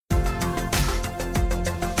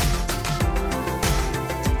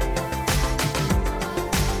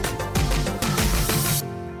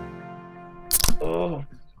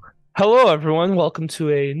Hello, everyone. Welcome to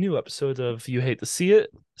a new episode of You Hate to See It.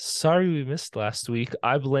 Sorry we missed last week.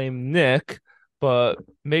 I blame Nick, but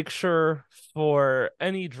make sure for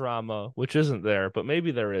any drama, which isn't there, but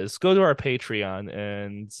maybe there is, go to our Patreon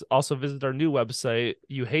and also visit our new website,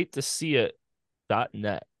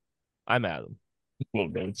 youhatetoseeit.net. I'm Adam. Well,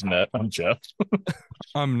 it's net. I'm Jeff.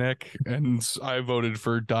 I'm Nick, and I voted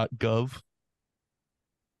for .gov.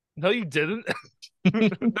 No, you didn't.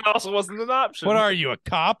 That also wasn't an option. What are you, a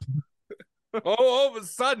cop? All of a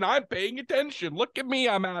sudden, I'm paying attention. Look at me,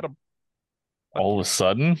 I'm Adam. All of a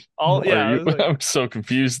sudden, All yeah, like, I'm so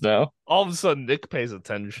confused now. all of a sudden Nick pays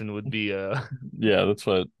attention would be Yeah, that's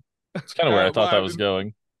what. It's kind of where I thought that was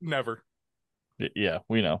going. Never. Yeah,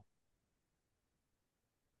 we know.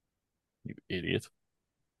 You idiot.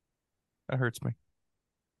 That hurts me.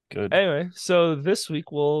 Good. Anyway, so this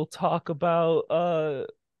week we'll talk about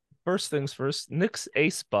first things first, Nick's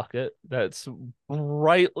ace bucket that's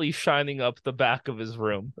brightly shining up the back of his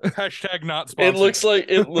room. Hashtag not It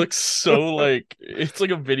sponsored. looks so like it's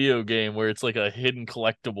like a video game where it's like a hidden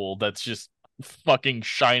collectible that's just fucking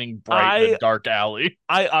shining bright in a dark alley.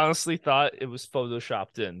 I honestly thought it was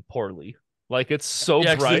photoshopped in poorly. Like it's so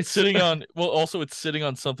Yeah, 'cause bright. it's sitting on also it's sitting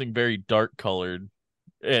on something very dark colored.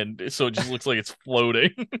 And so it just looks like it's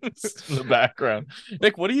floating in the background.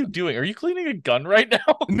 Nick, what are you doing? Are you cleaning a gun right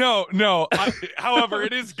now? No. However,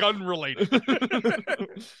 it is gun related.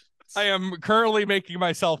 I am currently making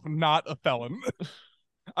myself not a felon.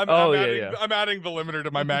 I'm adding the limiter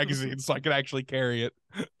to my magazine so I can actually carry it.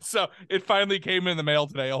 So it finally came in the mail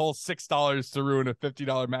today, a whole $6 to ruin a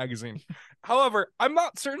 $50 magazine. However, I'm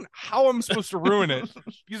not certain how I'm supposed to ruin it,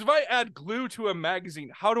 because if I add glue to a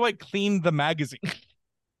magazine, how do I clean the magazine?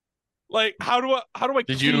 Like, how do I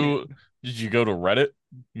Did clean you go to Reddit?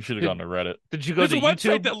 You should have gone to Reddit. Did you go There's to a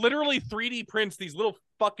website YouTube? that literally 3D prints these little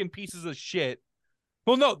fucking pieces of shit.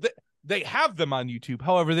 Well, no, they have them on YouTube.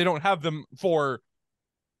 However, they don't have them for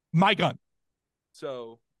my gun.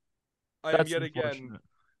 So I am That's yet again. unfortunate.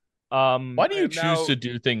 Why do I you am choose now- to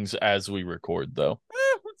do things as we record, though?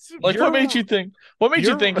 Like, What made you think? What made you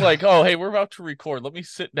you're- think like, oh, hey, we're about to record. Let me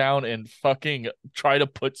sit down and fucking try to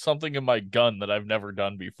put something in my gun that I've never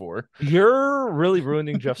done before. You're really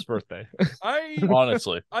ruining Jeff's birthday.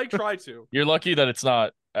 Honestly, I try to. you're lucky that it's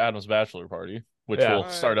not Adam's bachelor party, which Yeah. will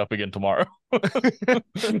start up again tomorrow.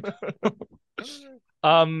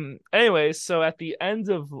 Anyway, so at the end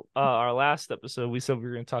of our last episode, we said we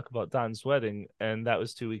were going to talk about Don's wedding, and that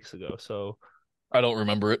was 2 weeks ago. So I don't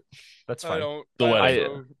remember it. that's I fine. don't. The I wedding.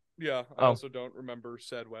 also- I Oh. also don't remember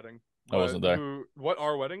said wedding. I wasn't there. What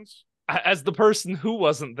are weddings? As the person who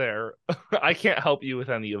wasn't there, I can't help you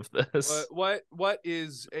with any of this. What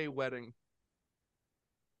is a wedding?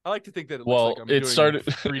 I like to think that it Well, looks like I'm it doing started-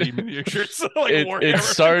 3D miniatures. Like It Warhammer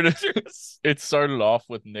started- miniatures. It started off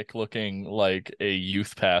with Nick looking like a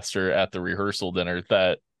youth pastor at the rehearsal dinner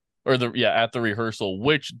at the rehearsal,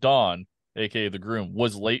 which Don, aka the groom,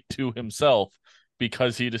 was late to himself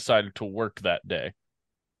because he decided to work that day.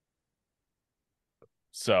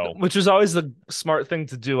 So Which is always the smart thing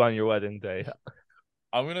to do on your wedding day.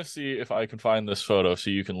 I'm gonna see if I can find this photo so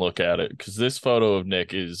you can look at it, because this photo of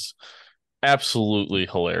Nick is absolutely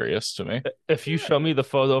hilarious to me. If you show me the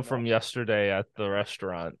photo from yesterday at the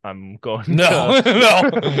restaurant, I'm going No, to...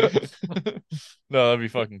 no, no, that'd be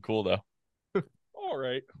fucking cool though. All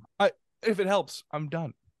right. If it helps, I'm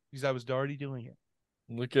done because I was already doing it.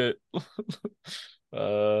 Look at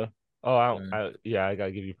Oh, I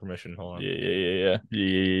gotta give you permission. Hold on. yeah.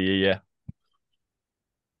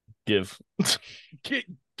 Give. Give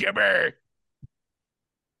me.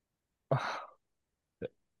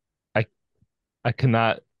 I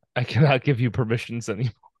cannot give you permissions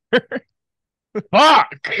anymore.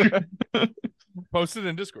 Fuck. Post it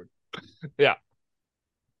in Discord.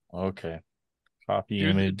 Okay. Copy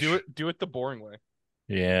image. Do it the boring way.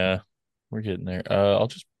 Yeah, we're getting there. I'll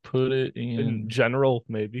just put it In in. general,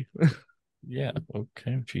 maybe. Yeah.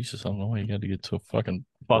 Okay. Jesus, I don't know why you got to get so fucking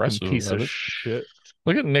Fucking aggressive piece about of it. shit.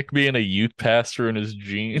 Look at Nick being a youth pastor in his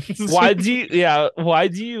jeans. Why do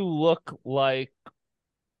you look like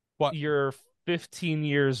What? you're 15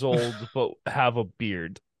 years old but have a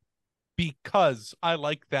beard? Because I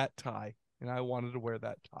like that tie and I wanted to wear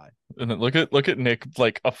that tie. And then look at Nick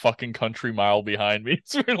like a fucking country mile behind me.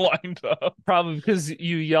 It's been lined up. Probably because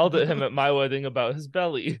you yelled at him at my wedding about his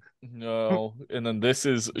belly. No. And then this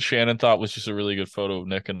is Shannon thought was just a really good photo of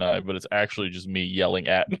Nick and I, but it's actually just me yelling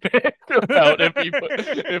at Nick about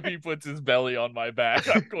if he puts his belly on my back,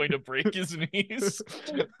 I'm going to break his knees.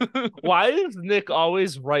 Why is Nick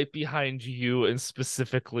always right behind you and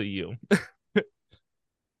specifically you?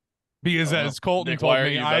 Because as Colton Nick, told why are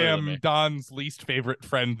me, you I better than am me? Don's least favorite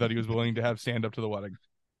friend that he was willing to have stand up to the wedding.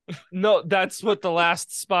 No, that's what the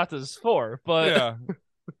last spot is for. But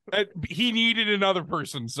Yeah. He needed another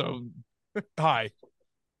person, so hi.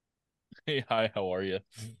 Hey, hi, how are you?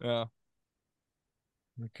 Yeah.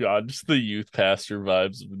 God, just the youth pastor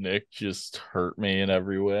vibes of Nick just hurt me in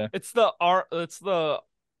every way. it's the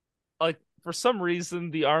like for some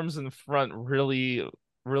reason the arms in front really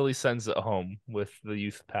sends it home with the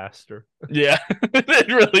youth pastor. Yeah, it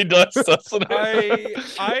really does, doesn't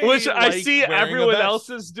it? Which I like see wearing a everyone vest. else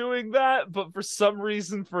is doing that, but for some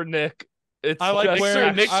reason for Nick, it's I like just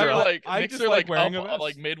wearing- Nick's I are like- like I Nick's just are like like wearing up, a vest.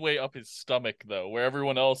 like midway up his stomach though, where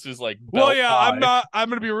everyone else is like Well, belt yeah, high. I'm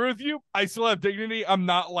gonna be real with you. I still have dignity. I'm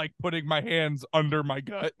not like putting my hands under my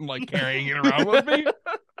gut and like carrying it around with me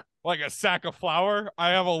like a sack of flour. I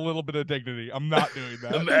have a little bit of dignity. I'm not doing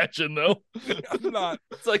that. Imagine though. I'm not.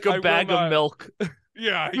 it's like I a will bag of not- milk.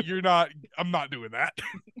 Yeah, you're not. I'm not doing that.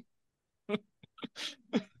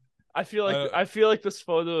 I feel like this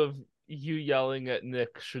photo of you yelling at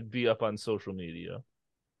Nick should be up on social media.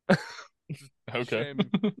 Okay. Shame.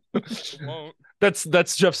 It won't.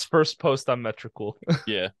 That's Jeff's first post on Metricool.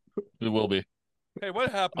 Yeah, it will be. Hey,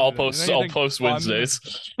 what happened? I'll today? post. Did I'll anything post fun- Wednesdays.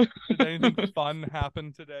 Did anything fun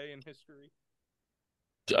happen today in history?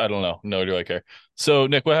 I don't know. No, do I care? So,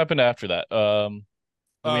 Nick, what happened after that?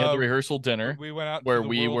 We had the rehearsal dinner. We went out where to the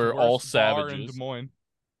we world's were all worst bar in savages. Des Moines.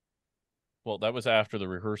 Well, that was after the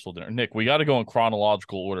rehearsal dinner. Nick, we got to go in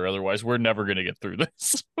chronological order, otherwise we're never gonna get through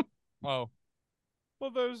this. Oh, well,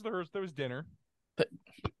 there was dinner.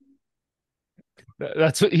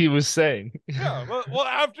 That's what he was saying. Yeah, well,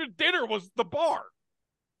 after dinner was the bar.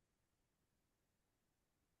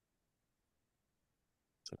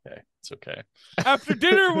 It's okay. It's okay. After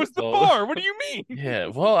dinner was the Oh. bar. What do you mean? Yeah.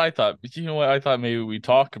 Well, I thought, you know what? I thought maybe we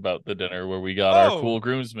talk about the dinner where we got our Oh. cool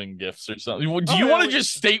groomsmen gifts or something. Do Oh, you yeah, want to we-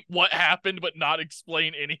 just state what happened but not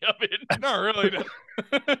explain any of it? Not really. No.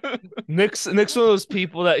 Nick's one of those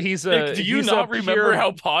people that he's a. Nick, do you he's not a remember pure- how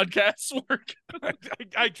podcasts work?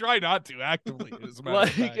 I try not to actively. As a matter of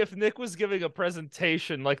Like fact. if Nick was giving a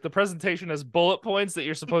presentation, like the presentation has bullet points that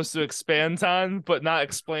you're supposed to expand on, but not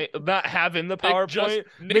have in the PowerPoint.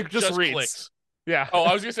 Nick just reads. clicks. Yeah. Oh,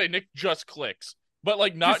 I was gonna say Nick just clicks, but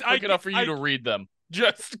like not Just- quick enough for you I- to read them.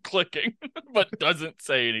 Just clicking, but doesn't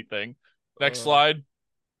say anything. Next Uh. slide.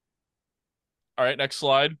 All right, next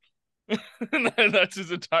slide. And that's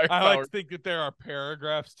his entire I power. like to think that there are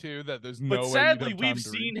paragraphs too that there's no But way. you'd sadly, have time we've to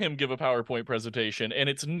seen read. him give a PowerPoint presentation, and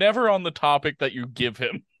it's never on the topic that you give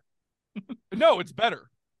him. No, it's better.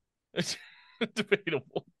 It's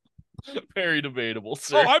debatable. Very debatable,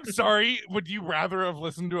 sir. Oh, I'm sorry. Would you rather have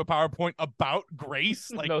listened to a PowerPoint about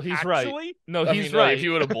Grace? Like, No, he's actually? right. No, I he's mean, right. If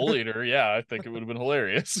you would have bullied her, yeah, I think it would have been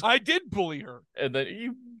hilarious. I did bully her. And then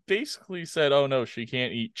you basically said, "Oh no, she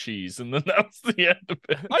can't eat cheese," and then that was the end of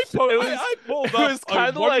it. I pulled It up. was kind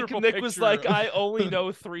of like wonderful Nick was picture like, of- I only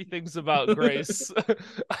know 3 things about Grace.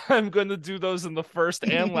 I'm going to do those in the first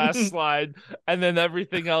and last slide, and then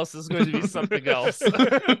everything else is going to be something else.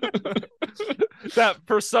 That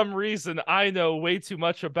for some reason I know way too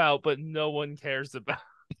much about, but no one cares about.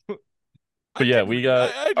 But yeah, we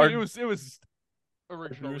got our it was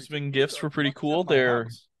original. groomsmen gifts were pretty cool.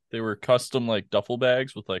 They were custom like duffel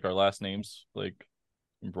bags with like our last names like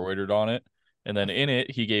embroidered on it, and then in it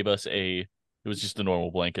he gave us it was just a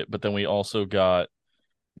normal blanket, but then we also got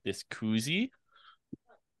this koozie.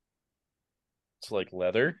 It's like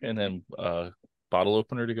leather, and then bottle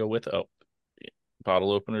opener to go with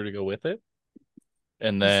bottle opener to go with it.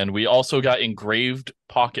 And then we also got engraved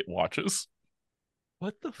pocket watches.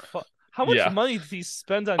 What the fuck? How much Yeah. money did he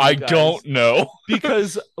spend on you I guys? don't know.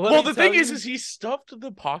 Because Well, the thing is he stuffed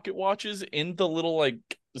the pocket watches in the little like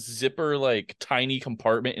zipper, like tiny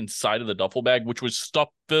compartment inside of the duffel bag, which was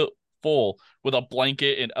stuffed full with a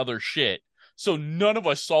blanket and other shit. So none of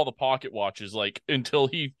us saw the pocket watches like until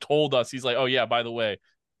he told us. He's like, "Oh yeah, by the way,"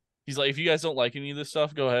 he's like, "If you guys don't like any of this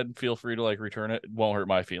stuff, go ahead and feel free to like return it. It won't hurt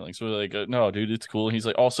my feelings." So we're like, "No, dude, it's cool." And he's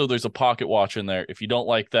like, "Also, there's a pocket watch in there. If you don't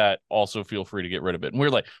like that, also feel free to get rid of it." And we're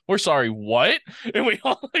like, "We're sorry, what?" And we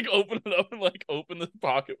all like open it up and like open the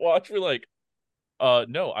pocket watch. We're like,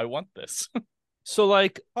 no, I want this." So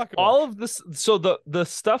like Pocket all watch of this, so the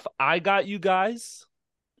stuff I got you guys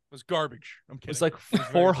was garbage. I'm kidding. was like It was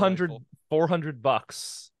very 400 delightful.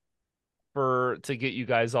 $400 to get you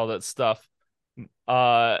guys all that stuff.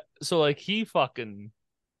 So like he fucking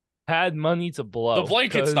had money to blow. The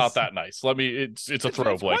blanket's 'cause- not that nice. It's a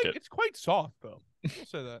throw blanket. It's quite soft though. I'll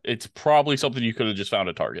say that. It's probably something you could have just found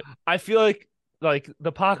at Target. I feel like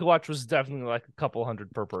the pocket watch was definitely like a couple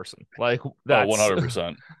hundred per person. Like Oh, that's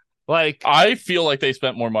 100%. Like, I feel like they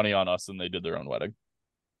spent more money on us than they did their own wedding.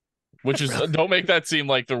 Which is, don't make that seem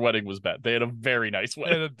like their wedding was bad. They had a very nice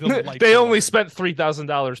wedding. They only spent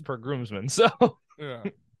 $3,000 per groomsman, so Yeah.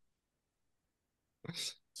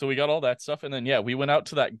 So we got all that stuff, and then we went out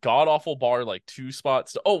to that god awful bar, like 2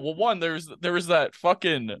 spots. One, there was that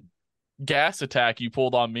fucking gas attack you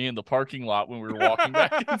pulled on me in the parking lot when we were walking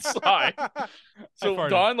back inside. So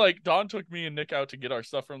Don took me and Nick out to get our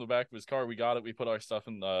stuff from the back of his car. We got it. We put our stuff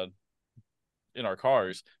in our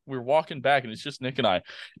cars. We were walking back, and it's just Nick and I.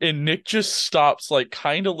 And Nick just stops, like,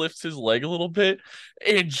 kind of lifts his leg a little bit,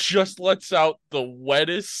 and just lets out the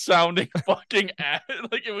wettest sounding fucking ass.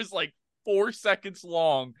 Like, it was like 4 seconds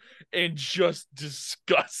long and just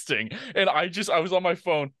disgusting. And I was on my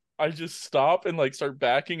phone. I just stop and like start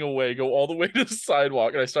backing away, go all the way to the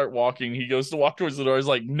sidewalk, and I start walking. He goes to walk towards the door. I was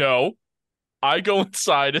like, no. I go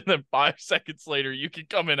inside, and then 5 seconds later, you can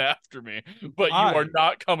come in after me, but you are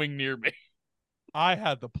not coming near me. I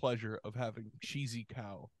had the pleasure of having Cheesy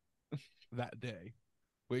Cow that day,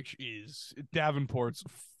 which is Davenport's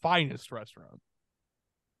finest restaurant.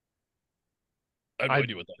 I have no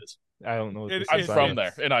idea what that is. I don't know. I'm from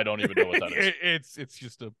there, and I don't even know what that is.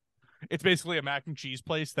 It's basically a mac and cheese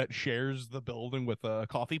place that shares the building with a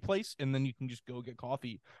coffee place, and then you can just go get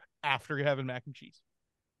coffee after you're having mac and cheese.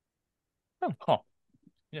 Oh, huh.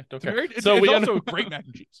 Yeah, okay. It's also great mac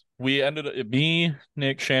and cheese. We ended up, me,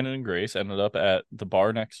 Nick, Shannon, and Grace ended up at the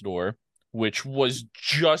bar next door, which was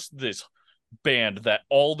just this band that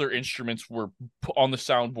all their instruments were on the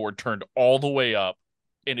soundboard turned all the way up,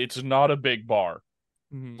 and it's not a big bar,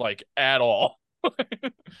 like, at all.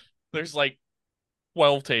 There's like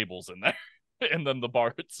 12 tables in there, and then the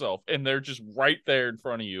bar itself, and they're just right there in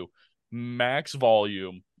front of you, max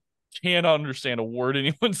volume. Can't understand a word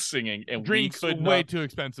anyone's singing, and drinks way too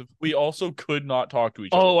expensive. We also could not talk to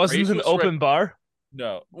each other. Oh, wasn't it an open bar?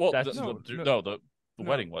 No. Well, the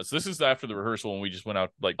wedding was. This is after the rehearsal, and we just went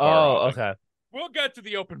out like. Oh, okay. We'll get to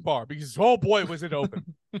the open bar because oh boy was it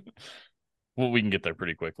open. Well, we can get there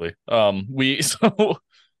pretty quickly. So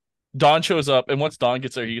Don shows up, and once Don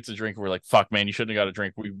gets there, he gets a drink. And we're like, "Fuck, man, you shouldn't have got a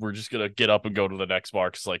drink. We're just gonna get up and go to the next bar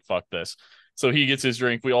because like fuck this." So he gets his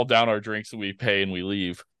drink. We all down our drinks, and we pay, and we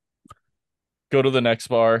leave. Go to the next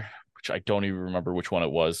bar, which I don't even remember which one it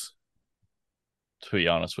was, to be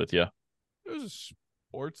honest with you. It was a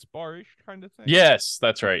sports bar-ish kind of thing. Yes,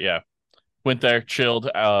 that's right, yeah. Went there, chilled.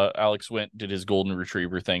 Alex went, did his golden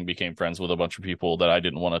retriever thing, became friends with a bunch of people that I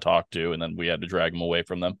didn't want to talk to, and then we had to drag him away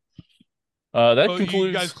from them. That concludes...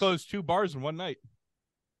 You guys closed 2 bars in one night.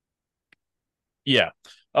 Yeah.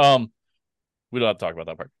 We don't have to talk about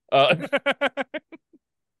that part.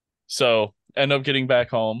 So, end up getting back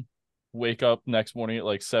home. Wake up next morning at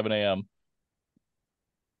like 7 a.m.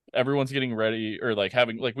 Everyone's getting ready, or like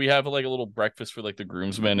having like we have like a little breakfast for like the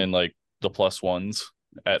groomsmen and like the plus ones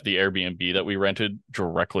at the Airbnb that we rented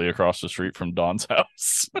directly across the street from Don's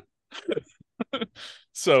house.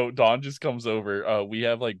 So Don just comes over. We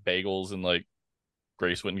have like bagels, and like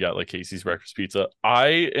Grace went and got like Casey's breakfast pizza.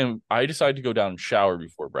 I decided to go down and shower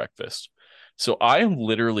before breakfast. So I am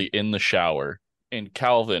literally in the shower, and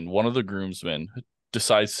Calvin, one of the groomsmen,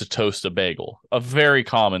 decides to toast a bagel, a very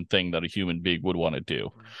common thing that a human being would want to do.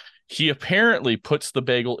 He apparently puts the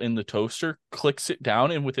bagel in the toaster, clicks it down,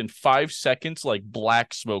 and within 5 seconds, like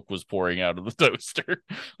black smoke was pouring out of the toaster.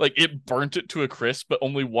 Like it burnt it to a crisp, but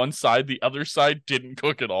only one side, the other side didn't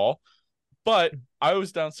cook at all. But I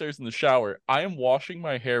was downstairs in the shower. I am washing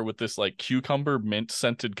my hair with this like cucumber mint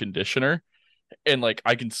scented conditioner. And like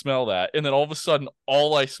I can smell that. And then all of a sudden,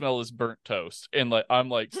 all I smell is burnt toast. And like I'm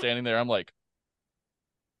like standing there, I'm like,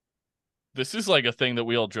 this is like a thing that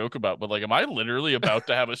we all joke about, but like, am I literally about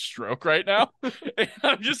to have a stroke right now? And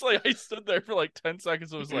I'm just like, I stood there for like 10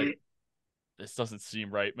 seconds. I was like, this doesn't seem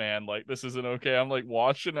right, man. Like, this isn't okay. I'm like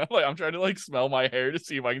washing. I'm trying to like smell my hair to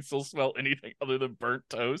see if I can still smell anything other than burnt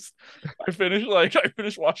toast. I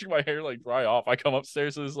finished washing my hair, like dry off. I come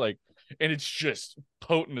upstairs and it's like, and it's just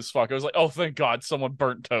potent as fuck. I was like, oh, thank God someone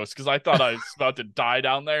burnt toast, because I thought I was about to die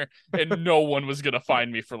down there and no one was going to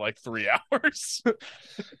find me for like 3 hours.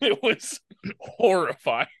 It was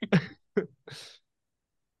horrifying.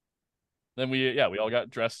 Then we all got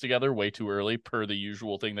dressed together way too early, per the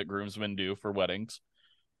usual thing that groomsmen do for weddings.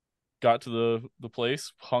 Got to the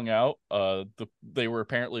place, hung out. They were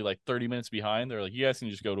apparently like 30 minutes behind. They're like, you guys can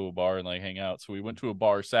just go to a bar and like hang out. So we went to a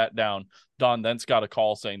bar, sat down. Don thence got a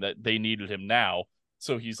call saying that they needed him now.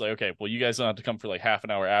 So he's like, okay, well, you guys don't have to come for like half an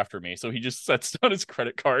hour after me. So he just sets down his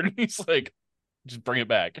credit card and he's like, just bring it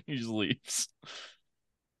back. He just leaves.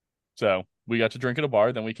 So we got to drink at a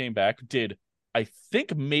bar. Then we came back, did I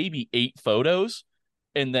think maybe 8 photos,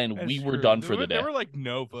 and then That's we were true. done for the day. There were like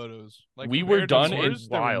no photos. Like we were done in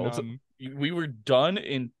wild. We were done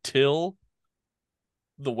until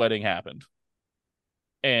the wedding happened.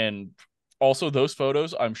 And also those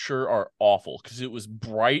photos I'm sure are awful because it was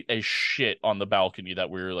bright as shit on the balcony that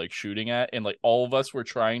we were like shooting at, and like all of us were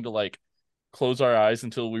trying to like close our eyes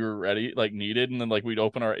until we were ready, like needed, and then like we'd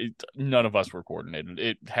open none of us were coordinated.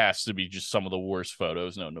 It has to be just some of the worst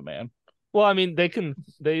photos known to man. Well, I mean, they'll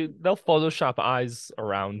Photoshop eyes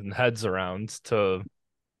around and heads around to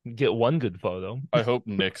get one good photo. I hope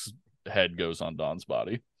Nick's head goes on Don's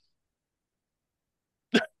body.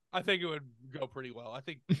 I think it would go pretty well. I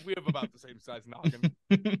think we have about the same size noggin.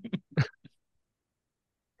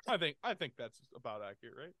 I think that's about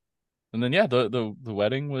accurate, right? And then yeah, the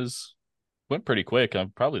wedding went pretty quick.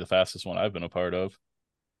 Probably the fastest one I've been a part of.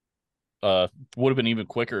 Would have been even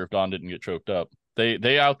quicker if Don didn't get choked up.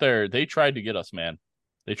 They out there, they tried to get us, man.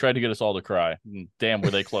 They tried to get us all to cry. Damn,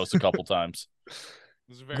 were they close a couple times.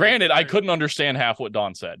 Granted, I couldn't understand half what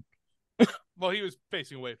Don said. Well, he was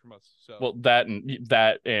facing away from us. So well, that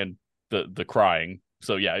and the crying.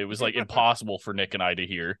 So yeah, it was like impossible for Nick and I to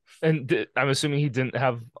hear. And I'm assuming he didn't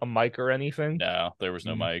have a mic or anything. No, there was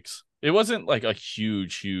no mics. It wasn't like a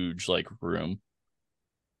huge like room.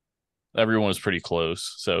 Everyone was pretty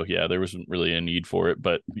close, so yeah, there wasn't really a need for it.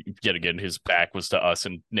 But yet again, his back was to us,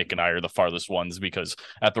 and Nick and I are the farthest ones because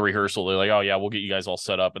at the rehearsal they're like, "Oh yeah, we'll get you guys all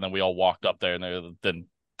set up," and then we all walked up there, and then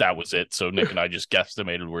that was it. So Nick and I just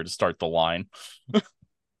guesstimated where to start the line.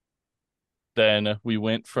 Then we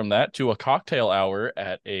went from that to a cocktail hour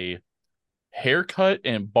at a haircut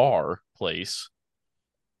and bar place,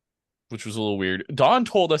 which was a little weird. Don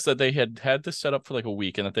told us that they had this set up for like a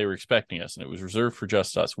week and that they were expecting us and it was reserved for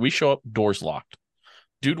just us. We show up, doors locked.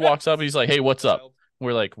 Dude walks up and he's like, "Hey, what's up?"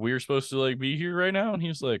 We're like, "We're supposed to like be here right now?" And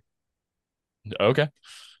he's like, "Okay."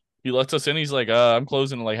 He lets us in. He's like, "I'm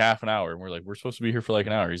closing in like half an hour." And we're like, "We're supposed to be here for like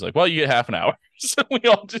an hour." He's like, "Well, you get half an hour." So we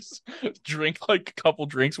all just drink like a couple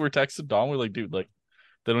drinks. We're texting Don. We're like, "Dude, like,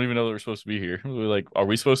 they don't even know that we're supposed to be here." We're like, "Are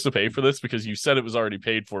we supposed to pay for this? Because you said it was already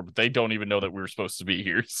paid for, but they don't even know that we were supposed to be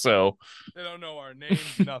here." So they don't know our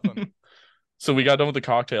names, nothing. So we got done with the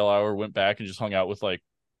cocktail hour, went back and just hung out with like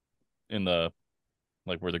in the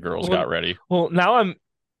like where the girls got ready. Well, now I'm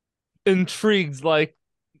intrigued. Like,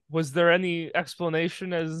 was there any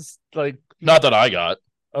explanation as like? Not that I got.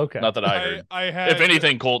 Okay. Not that I heard. I had. If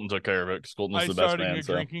anything, Colton took care of it because Colton is the best man. A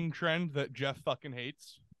drinking trend that Jeff fucking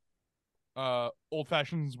hates. Old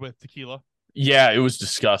fashions with tequila. Yeah, it was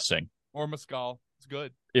disgusting. Or mezcal. It's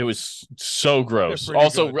good. It was so gross.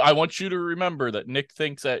 Also, good. I want you to remember that Nick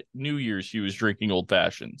thinks at New Year's he was drinking old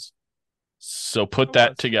fashions. So put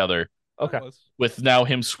that together. Okay. With now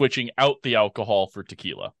him switching out the alcohol for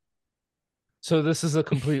tequila. So this is a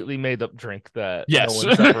completely made up drink that yes. no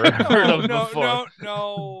one's ever heard of before.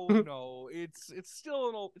 No. It's still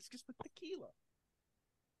an old. It's just with tequila.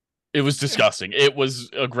 It was disgusting. It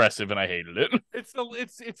was aggressive, and I hated it. It's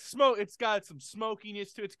smoke. It's got some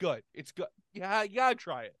smokiness to it. It's good. It's good. Yeah, you gotta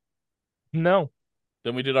try it. No.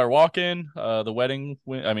 Then we did our walk-in. The wedding.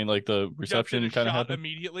 Like the reception kind of happened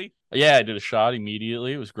immediately. Yeah, I did a shot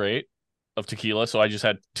immediately. It was great. Of tequila, so I just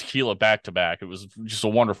had tequila back to back. It was just a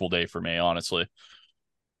wonderful day for me, honestly.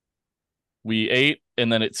 We ate, and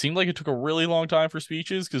then it seemed like it took a really long time for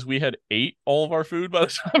speeches because we had ate all of our food by the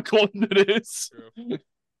time Colton did his.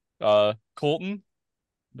 Colton,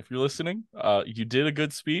 if you're listening, you did a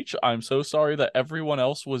good speech. I'm so sorry that everyone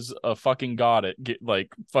else was a fucking god at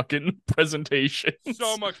fucking presentations.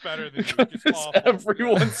 So much better than you. Just awful.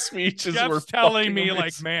 Everyone's speeches Jeff's were telling me amazing.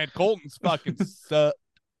 like, man, Colton's fucking suck.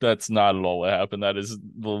 That's not at all what happened. That is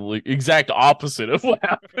the exact opposite of what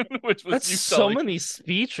happened. Which was that's so many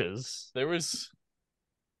speeches. There was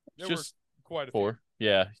just quite a four. Few.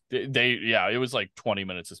 Yeah, it was like 20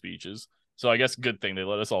 minutes of speeches. So I guess good thing they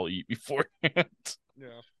let us all eat beforehand.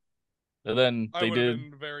 Yeah. And then I would have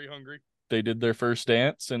been very hungry. They did their first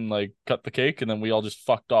dance and like cut the cake, and then we all just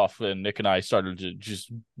fucked off. And Nick and I started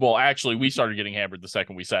to actually we started getting hammered the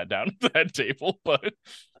second we sat down at that table, but.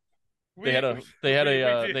 They had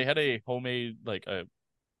a homemade like a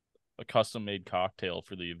custom made cocktail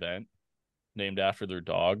for the event named after their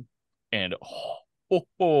dog, and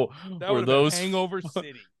were those Hangover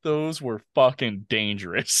City. Those were fucking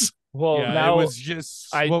dangerous. Well, yeah, now it was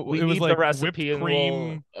just we it was need like the recipe whipped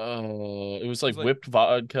cream. It was like whipped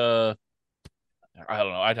vodka. I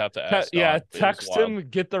don't know. I'd have to ask. Text him,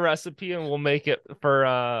 get the recipe, and we'll make it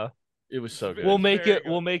for. It was so good. We'll make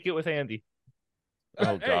it with Andy.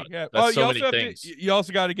 Oh god, yeah. That's so many things. You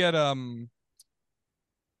also got to get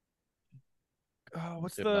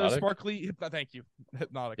what's Hypnotic? the sparkly? Thank you,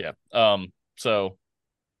 Hypnotic. Yeah. So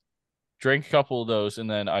drank a couple of those, and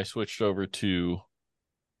then I switched over to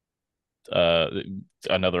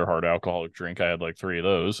another hard alcoholic drink. I had like 3 of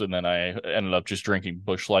those, and then I ended up just drinking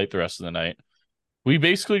Busch Light the rest of the night. We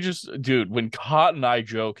basically just, dude, when Cotton Eye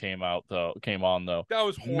Joe came on though, that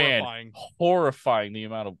was horrifying. Man, horrifying, the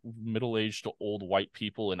amount of middle-aged old white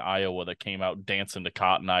people in Iowa that came out dancing to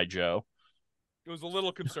Cotton Eye Joe. It was a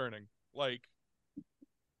little concerning. Like,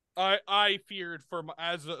 I feared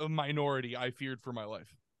as a minority, I feared for my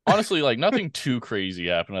life. Honestly, like, nothing too crazy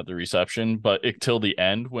happened at the reception, but till the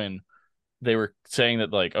end when they were saying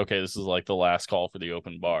that, like, okay, this is like the last call for the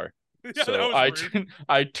open bar. Yeah, so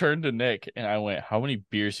I turned to Nick and I went, how many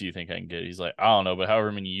beers do you think I can get? He's like, I don't know, but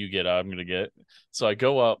however many you get, I'm gonna get. So I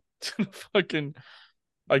go up to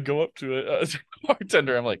the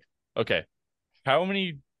bartender. I'm like, okay, how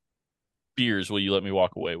many beers will you let me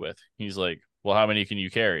walk away with? He's like, well, how many can you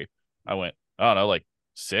carry? I went, I don't know, like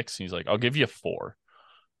 6. He's like, I'll give you 4.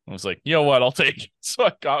 I was like, you know what? I'll take it. So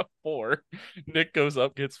I got 4. Nick goes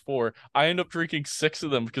up, gets 4. I end up drinking 6 of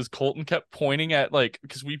them because Colton kept pointing at, like,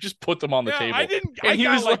 because we just put them on the table. I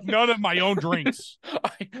got like none of my own drinks.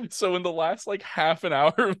 So in the last like half an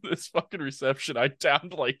hour of this fucking reception, I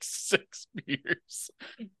downed like 6 beers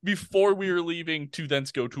before we were leaving to then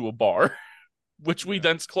go to a bar, which we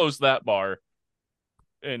then closed that bar.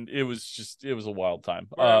 And it was a wild time.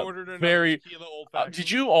 I ordered another tequila old-fashioned.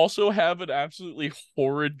 Did you also have an absolutely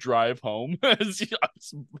horrid drive home?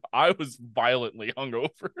 I was violently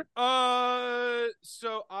hungover.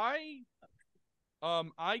 So I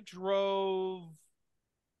drove.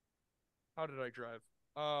 How did I drive?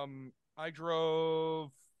 I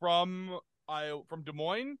drove from Des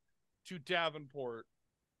Moines to Davenport,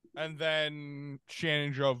 and then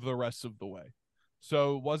Shannon drove the rest of the way.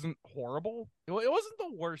 So it wasn't horrible. It wasn't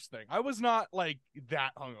the worst thing. I was not like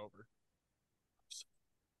that hungover.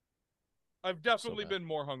 I've definitely been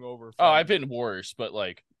more hungover. I've been worse, but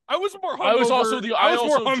like I was more hungover. I was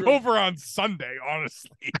more hungover on Sunday,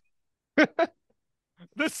 honestly.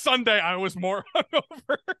 This Sunday I was more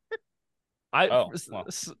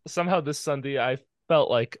hungover. Somehow this Sunday I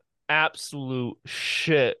felt like absolute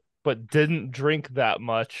shit, but didn't drink that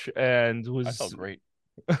much and was. I felt great.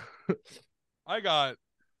 I got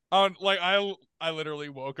I literally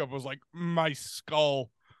woke up, was like, my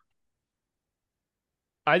skull.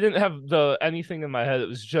 I didn't have anything in my head. It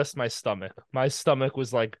was just my stomach. My stomach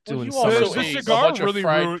was like doing something. The cigar really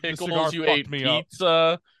ruined. Pickles, you ate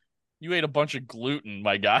pizza. You ate a bunch of gluten,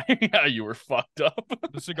 my guy. Yeah, you were fucked up.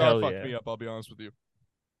 The cigar fucked me up, I'll be honest with you.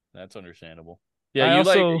 That's understandable. Yeah,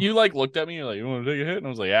 you looked at me, you're like, you want to take a hit? And I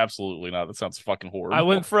was like, absolutely not. That sounds fucking horrible. I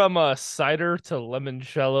went from cider to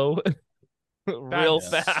limoncello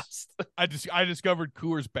fast. I discovered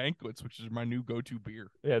Coors Banquets, which is my new go-to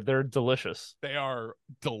beer. Yeah, they're delicious. They are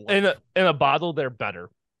delicious. In a bottle, they're better.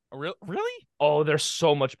 Really? Oh, they're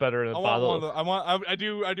so much better in a bottle. I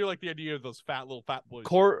do like the idea of those fat boys.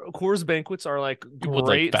 Coors Banquets are like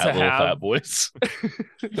great to have. Fat boys.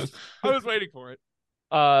 I was waiting for it.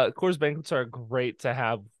 Coors Banquets are great to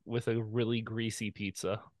have with a really greasy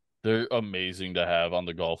pizza. They're amazing to have on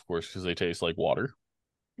the golf course because they taste like water.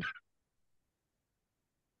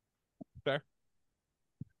 Fair.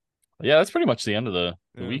 Yeah, that's pretty much the end of the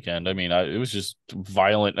weekend. I mean, it was just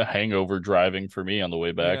violent hangover driving for me on the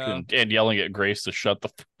way back, and yelling at Grace to shut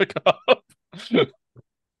the fuck up.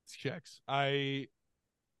 Checks. I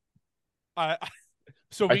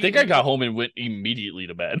think I got home and went immediately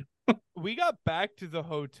to bed. We got back to the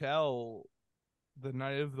hotel the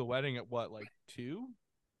night of the wedding at what, like 2?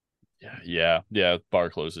 Yeah.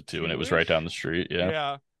 Bar closed at 2, and it was right down the street.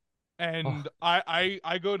 Yeah. And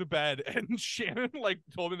I go to bed, and Shannon like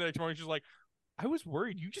told me the next morning, she's like, I was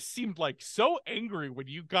worried. You just seemed like so angry when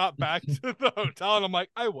you got back to the hotel. And I'm like,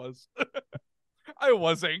 I was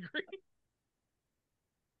angry.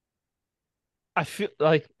 I feel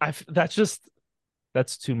like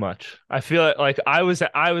that's too much. I feel like I was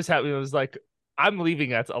happy. It was like, I'm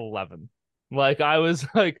leaving at 11. Like I was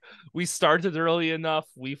like, we started early enough.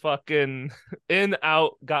 We fucking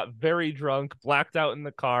out, got very drunk, blacked out in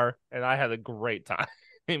the car, and I had a great time.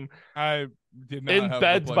 I did not in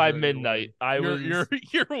bed by midnight. Your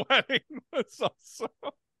wedding was also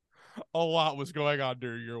a lot was going on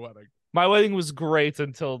during your wedding. My wedding was great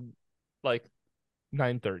until like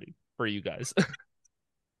 9:30 for you guys.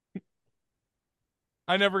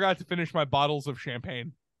 I never got to finish my bottles of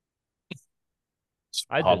champagne.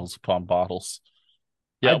 Bottles upon bottles.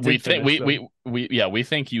 Yeah, we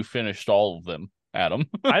think you finished all of them, Adam.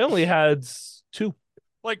 I only had 2.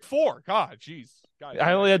 Like 4. God, jeez. Guys,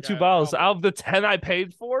 I only had 2 bottles out of the 10 I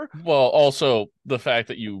paid for. Well, also the fact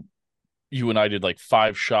that you and I did like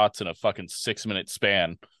 5 shots in a fucking 6-minute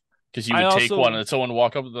span. Because you would take one and someone would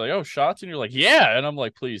walk up and be like, "Oh, shots," and you're like, "Yeah," and I'm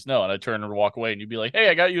like, "Please no," and I turn and walk away, and you'd be like, "Hey,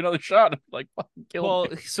 I got you another shot." I'm like, "Fucking kill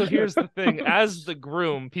me." So here's the thing: as the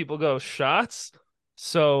groom, people go shots.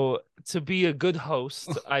 So to be a good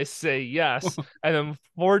host, I say yes, and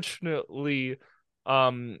unfortunately,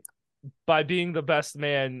 by being the best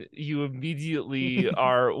man, you immediately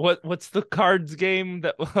are what's the cards game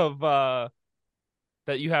that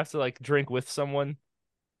you have to like drink with someone?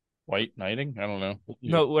 White knighting? I don't know.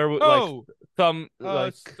 No, where thumbs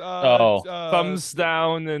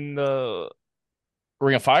down and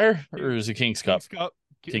Ring of Fire, or is it King's Cup?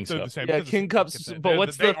 King's Cup. The same. Yeah, King Cups. But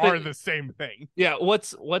what's the thing? Are the same thing. Yeah,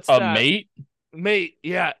 what's a that? Mate? Mate,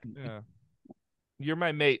 yeah. You're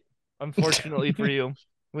my mate. Unfortunately for you,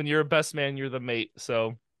 when you're a best man, you're the mate.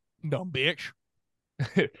 So dumb bitch.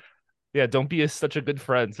 Yeah, don't be such a good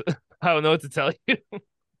friend. I don't know what to tell you.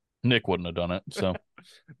 Nick wouldn't have done it, so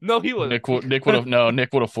no, he wouldn't. Nick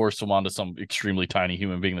would have forced him onto some extremely tiny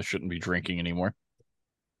human being that shouldn't be drinking anymore.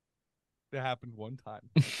 That happened one time.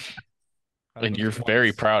 And you're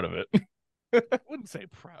very proud of it. I wouldn't say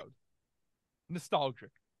proud.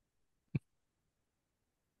 Nostalgic.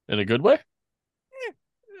 In a good way?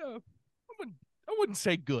 Yeah. I wouldn't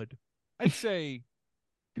say good. I'd say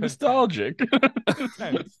nostalgic.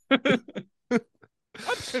 Content.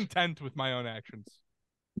 I'm content with my own actions.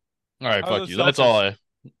 All right, fuck you. That's all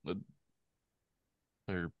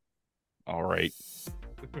They're all right.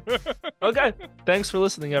 Okay. Thanks for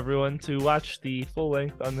listening, everyone. To watch the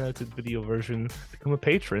full-length unedited video version, become a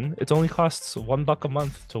patron. It only costs $1 a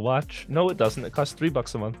month to watch. No, it doesn't. It costs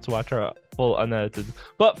 $3 a month to watch our full unedited.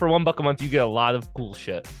 But for $1 a month, you get a lot of cool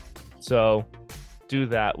shit. So do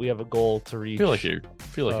that. We have a goal to reach. I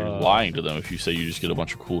feel like you're lying to them if you say you just get a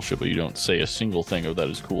bunch of cool shit, but you don't say a single thing of that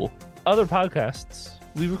is cool. Other podcasts.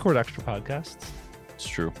 We record extra podcasts. It's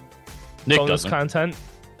true. Nick bonus doesn't. Content.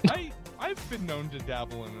 I've been known to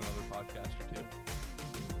dabble in another podcast or two.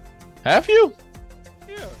 Have you?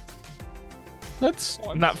 Yeah. That's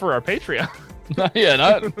not for our Patreon.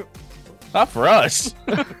 not for us.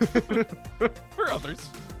 For others.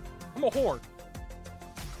 I'm a whore.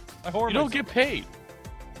 I whore. You don't get paid.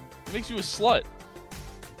 It makes you a slut.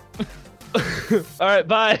 All right,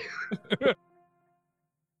 bye.